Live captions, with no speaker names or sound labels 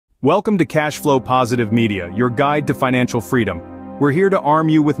Welcome to Cashflow Positive Media, your guide to financial freedom. We're here to arm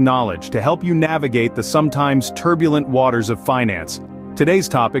you with knowledge to help you navigate the sometimes turbulent waters of finance. Today's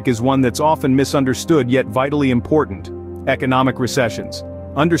topic is one that's often misunderstood yet vitally important: economic recessions.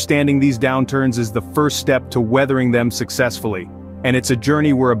 Understanding these downturns is the first step to weathering them successfully, and it's a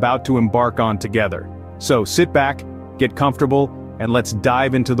journey we're about to embark on together. So sit back, get comfortable, and let's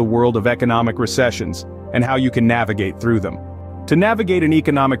dive into the world of economic recessions and how you can navigate through them. To navigate an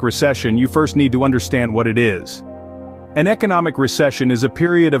economic recession, you first need to understand what it is. An economic recession is a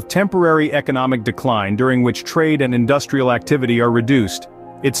period of temporary economic decline during which trade and industrial activity are reduced.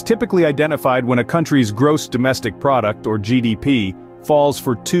 It's typically identified when a country's gross domestic product, or GDP, falls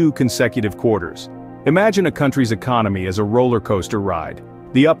for 2 consecutive quarters. Imagine a country's economy as a roller coaster ride.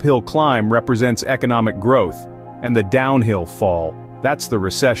 The uphill climb represents economic growth, and the downhill fall, that's the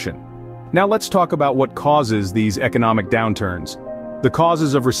recession. Now let's talk about what causes these economic downturns. The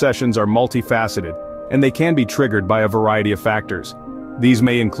causes of recessions are multifaceted, and they can be triggered by a variety of factors. These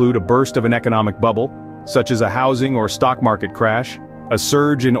may include a burst of an economic bubble, such as a housing or stock market crash, a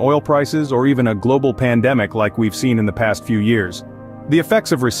surge in oil prices, or even a global pandemic like we've seen in the past few years. The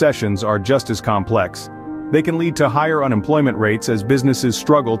effects of recessions are just as complex. They can lead to higher unemployment rates as businesses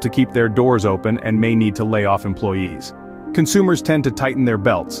struggle to keep their doors open and may need to lay off employees. Consumers tend to tighten their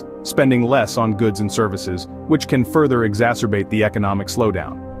belts, spending less on goods and services, which can further exacerbate the economic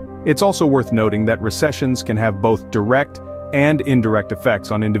slowdown. It's also worth noting that recessions can have both direct and indirect effects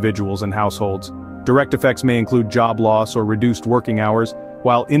on individuals and households. Direct effects may include job loss or reduced working hours,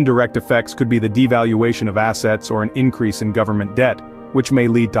 while indirect effects could be the devaluation of assets or an increase in government debt, which may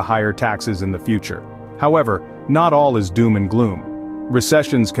lead to higher taxes in the future. However, not all is doom and gloom.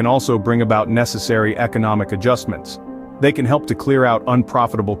 Recessions can also bring about necessary economic adjustments. They can help to clear out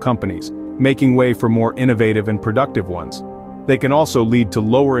unprofitable companies, making way for more innovative and productive ones. They can also lead to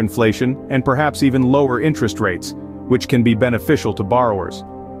lower inflation and perhaps even lower interest rates, which can be beneficial to borrowers.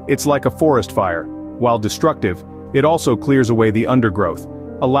 It's like a forest fire. While destructive, it also clears away the undergrowth,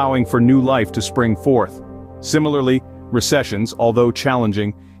 allowing for new life to spring forth. Similarly, recessions, although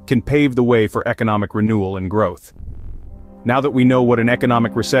challenging, can pave the way for economic renewal and growth. Now that we know what an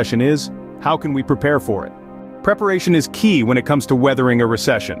economic recession is, how can we prepare for it? Preparation is key when it comes to weathering a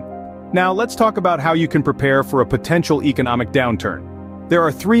recession. Now let's talk about how you can prepare for a potential economic downturn. There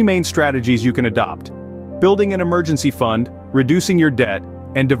are 3 main strategies you can adopt: building an emergency fund, reducing your debt,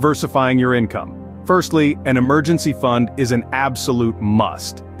 and diversifying your income. Firstly, an emergency fund is an absolute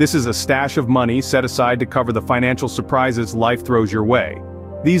must. This is a stash of money set aside to cover the financial surprises life throws your way.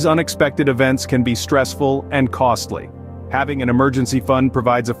 These unexpected events can be stressful and costly. Having an emergency fund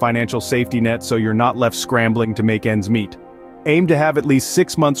provides a financial safety net so you're not left scrambling to make ends meet. Aim to have at least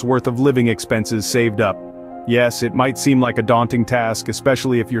 6 months' worth of living expenses saved up. Yes, it might seem like a daunting task,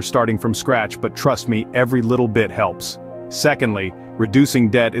 especially if you're starting from scratch, but trust me, every little bit helps. Secondly, reducing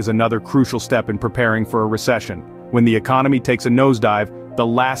debt is another crucial step in preparing for a recession. When the economy takes a nosedive, the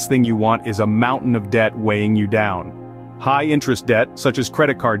last thing you want is a mountain of debt weighing you down. High-interest debt, such as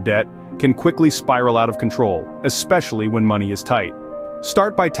credit card debt, can quickly spiral out of control, especially when money is tight.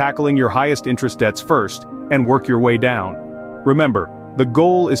 Start by tackling your highest interest debts first, and work your way down. Remember, the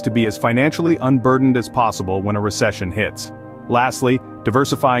goal is to be as financially unburdened as possible when a recession hits. Lastly,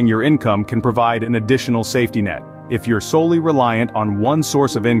 diversifying your income can provide an additional safety net. If you're solely reliant on one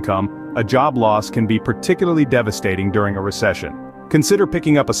source of income, a job loss can be particularly devastating during a recession. Consider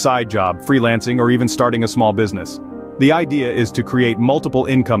picking up a side job, freelancing, or even starting a small business. The idea is to create multiple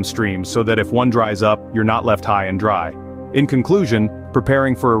income streams so that if one dries up, you're not left high and dry. In conclusion,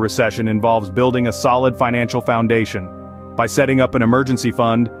 preparing for a recession involves building a solid financial foundation. By setting up an emergency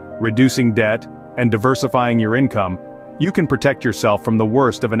fund, reducing debt, and diversifying your income, you can protect yourself from the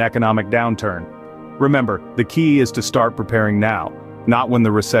worst of an economic downturn. Remember, the key is to start preparing now, not when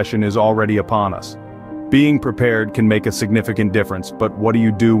the recession is already upon us. Being prepared can make a significant difference, but what do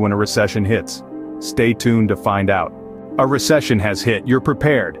you do when a recession hits? Stay tuned to find out. A recession has hit, you're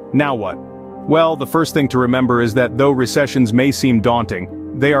prepared. Now what? Well, the first thing to remember is that though recessions may seem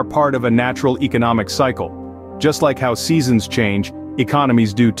daunting, they are part of a natural economic cycle. Just like how seasons change,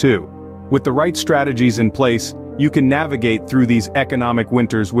 economies do too. With the right strategies in place, you can navigate through these economic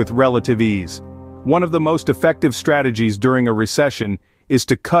winters with relative ease. One of the most effective strategies during a recession is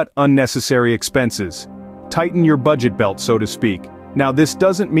to cut unnecessary expenses. Tighten your budget belt, so to speak. Now, this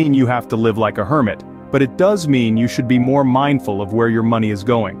doesn't mean you have to live like a hermit, but it does mean you should be more mindful of where your money is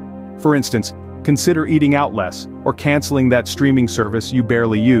going. For instance, consider eating out less, or canceling that streaming service you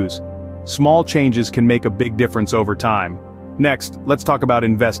barely use. Small changes can make a big difference over time. Next, let's talk about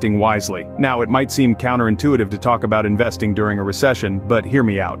investing wisely. Now, it might seem counterintuitive to talk about investing during a recession, but hear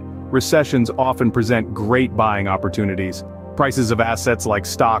me out. recessions often present great buying opportunities. Prices of assets like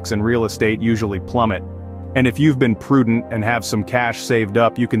stocks and real estate usually plummet. And if you've been prudent and have some cash saved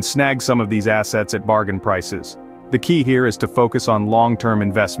up, you can snag some of these assets at bargain prices. The key here is to focus on long-term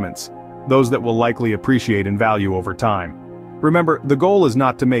investments, those that will likely appreciate in value over time. Remember, the goal is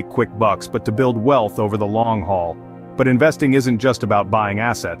not to make quick bucks but to build wealth over the long haul. But investing isn't just about buying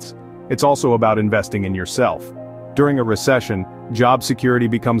assets, it's also about investing in yourself. During a recession, job security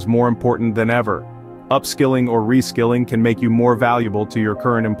becomes more important than ever. Upskilling or reskilling can make you more valuable to your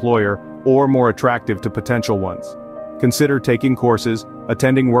current employer or more attractive to potential ones. Consider taking courses,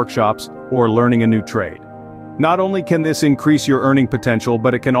 attending workshops, or learning a new trade. Not only can this increase your earning potential,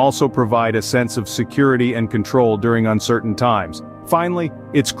 but it can also provide a sense of security and control during uncertain times. Finally,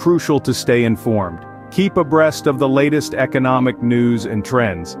 it's crucial to stay informed. Keep abreast of the latest economic news and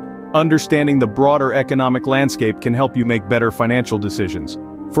trends. Understanding the broader economic landscape can help you make better financial decisions.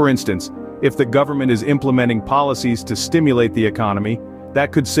 For instance, if the government is implementing policies to stimulate the economy,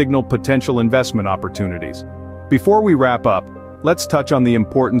 that could signal potential investment opportunities. Before we wrap up, let's touch on the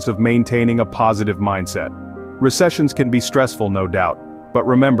importance of maintaining a positive mindset. Recessions can be stressful, no doubt, but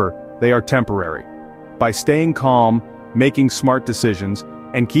remember, they are temporary. By staying calm, making smart decisions,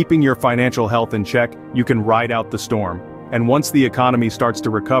 and keeping your financial health in check, you can ride out the storm. And once the economy starts to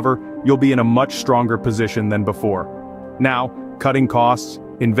recover, you'll be in a much stronger position than before. Now, cutting costs,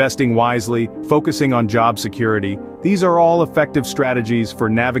 investing wisely, focusing on job security, these are all effective strategies for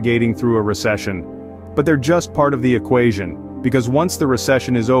navigating through a recession. But they're just part of the equation, because once the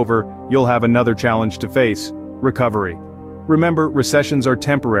recession is over, you'll have another challenge to face: recovery. Remember, recessions are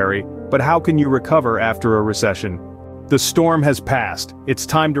temporary, but how can you recover after a recession? The storm has passed, it's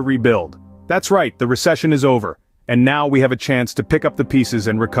time to rebuild. That's right, the recession is over, and now we have a chance to pick up the pieces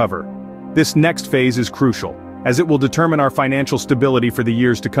and recover. This next phase is crucial, as it will determine our financial stability for the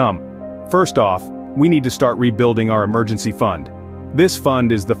years to come. First off, we need to start rebuilding our emergency fund. This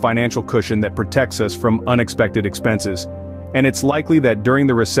fund is the financial cushion that protects us from unexpected expenses, and it's likely that during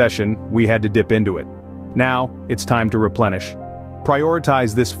the recession, we had to dip into it. Now, it's time to replenish.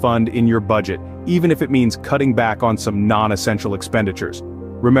 Prioritize this fund in your budget, even if it means cutting back on some non-essential expenditures.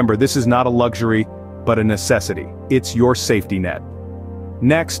 Remember, this is not a luxury, but a necessity. It's your safety net.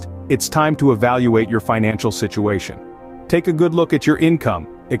 Next, it's time to evaluate your financial situation. Take a good look at your income,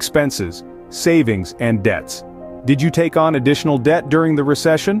 expenses, savings, and debts. Did you take on additional debt during the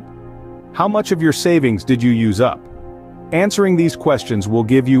recession? How much of your savings did you use up? Answering these questions will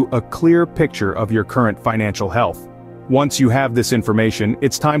give you a clear picture of your current financial health. Once you have this information,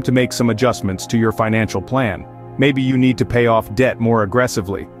 it's time to make some adjustments to your financial plan. Maybe you need to pay off debt more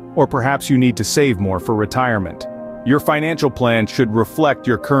aggressively, or perhaps you need to save more for retirement. Your financial plan should reflect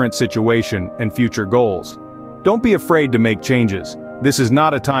your current situation and future goals. Don't be afraid to make changes. This is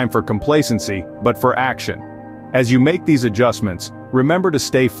not a time for complacency, but for action. As you make these adjustments, remember to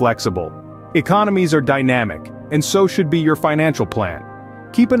stay flexible. Economies are dynamic, and so should be your financial plan.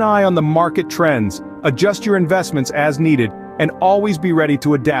 Keep an eye on the market trends, adjust your investments as needed, and always be ready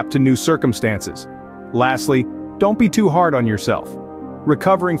to adapt to new circumstances. Lastly, don't be too hard on yourself.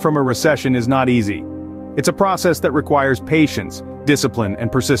 Recovering from a recession is not easy. It's a process that requires patience, discipline,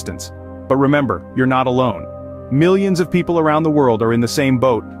 and persistence. But remember, you're not alone. Millions of people around the world are in the same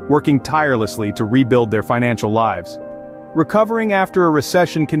boat, working tirelessly to rebuild their financial lives. Recovering after a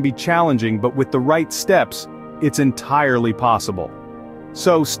recession can be challenging, but with the right steps, it's entirely possible.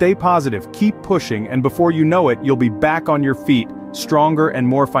 So stay positive, keep pushing, and before you know it, you'll be back on your feet, stronger and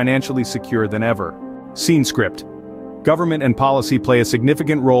more financially secure than ever. Scene script. Government and policy play a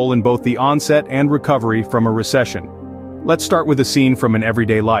significant role in both the onset and recovery from a recession. Let's start with a scene from an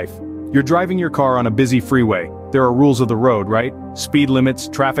everyday life. You're driving your car on a busy freeway. There are rules of the road, right? Speed limits,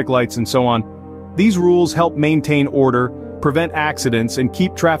 traffic lights, and so on. These rules help maintain order, prevent accidents, and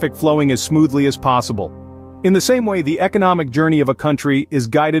keep traffic flowing as smoothly as possible. In the same way, the economic journey of a country is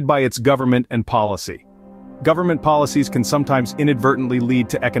guided by its government and policy. Government policies can sometimes inadvertently lead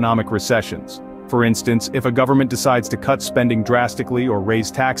to economic recessions. For instance, if a government decides to cut spending drastically or raise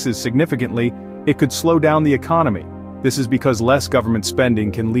taxes significantly, it could slow down the economy. This is because less government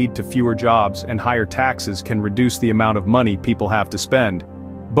spending can lead to fewer jobs, and higher taxes can reduce the amount of money people have to spend.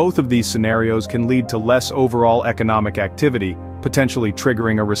 Both of these scenarios can lead to less overall economic activity, potentially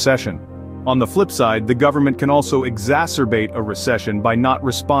triggering a recession. On the flip side, the government can also exacerbate a recession by not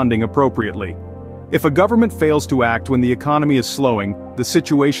responding appropriately. If a government fails to act when the economy is slowing, the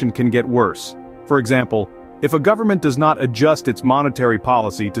situation can get worse. For example, if a government does not adjust its monetary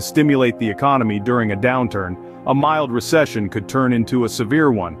policy to stimulate the economy during a downturn, a mild recession could turn into a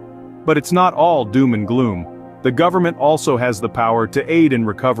severe one. But it's not all doom and gloom. the government also has the power to aid in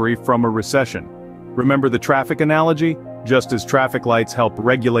recovery from a recession. Remember the traffic analogy? Just as traffic lights help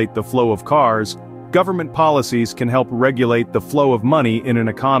regulate the flow of cars, government policies can help regulate the flow of money in an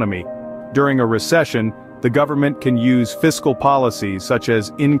economy. During a recession, the government can use fiscal policies such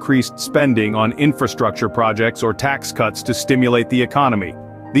as increased spending on infrastructure projects or tax cuts to stimulate the economy.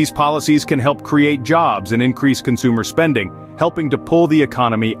 These policies can help create jobs and increase consumer spending, helping to pull the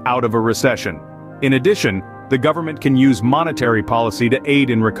economy out of a recession. In addition, the government can use monetary policy to aid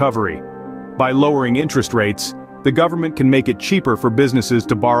in recovery. By lowering interest rates, the government can make it cheaper for businesses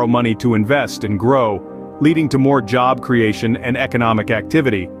to borrow money to invest and grow, leading to more job creation and economic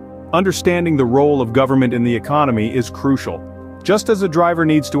activity. Understanding the role of government in the economy is crucial. Just as a driver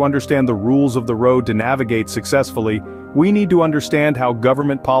needs to understand the rules of the road to navigate successfully, we need to understand how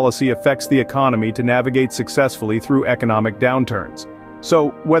government policy affects the economy to navigate successfully through economic downturns. So,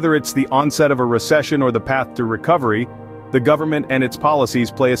 whether it's the onset of a recession or the path to recovery, the government and its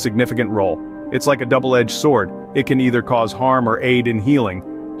policies play a significant role. It's like a double-edged sword. It can either cause harm or aid in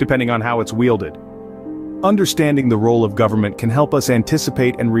healing, depending on how it's wielded. Understanding the role of government can help us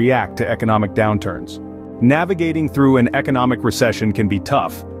anticipate and react to economic downturns. Navigating through an economic recession can be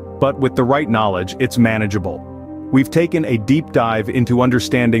tough, but with the right knowledge, it's manageable. We've taken a deep dive into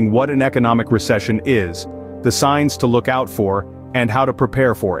understanding what an economic recession is, the signs to look out for, and how to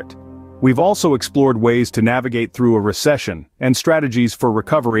prepare for it. We've also explored ways to navigate through a recession and strategies for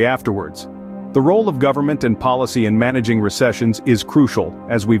recovery afterwards. The role of government and policy in managing recessions is crucial,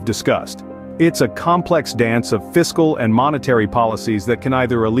 as we've discussed. It's a complex dance of fiscal and monetary policies that can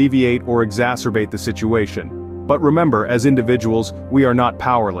either alleviate or exacerbate the situation. But remember, as individuals, we are not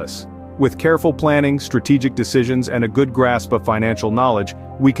powerless. With careful planning, strategic decisions, and a good grasp of financial knowledge,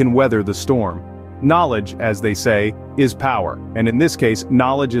 we can weather the storm. Knowledge, as they say, is power, and in this case,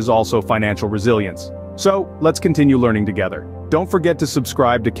 knowledge is also financial resilience. So, let's continue learning together. Don't forget to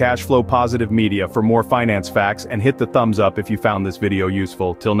subscribe to Cashflow Positive Media for more finance facts and hit the thumbs up if you found this video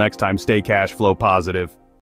useful. Till next time, stay cashflow positive.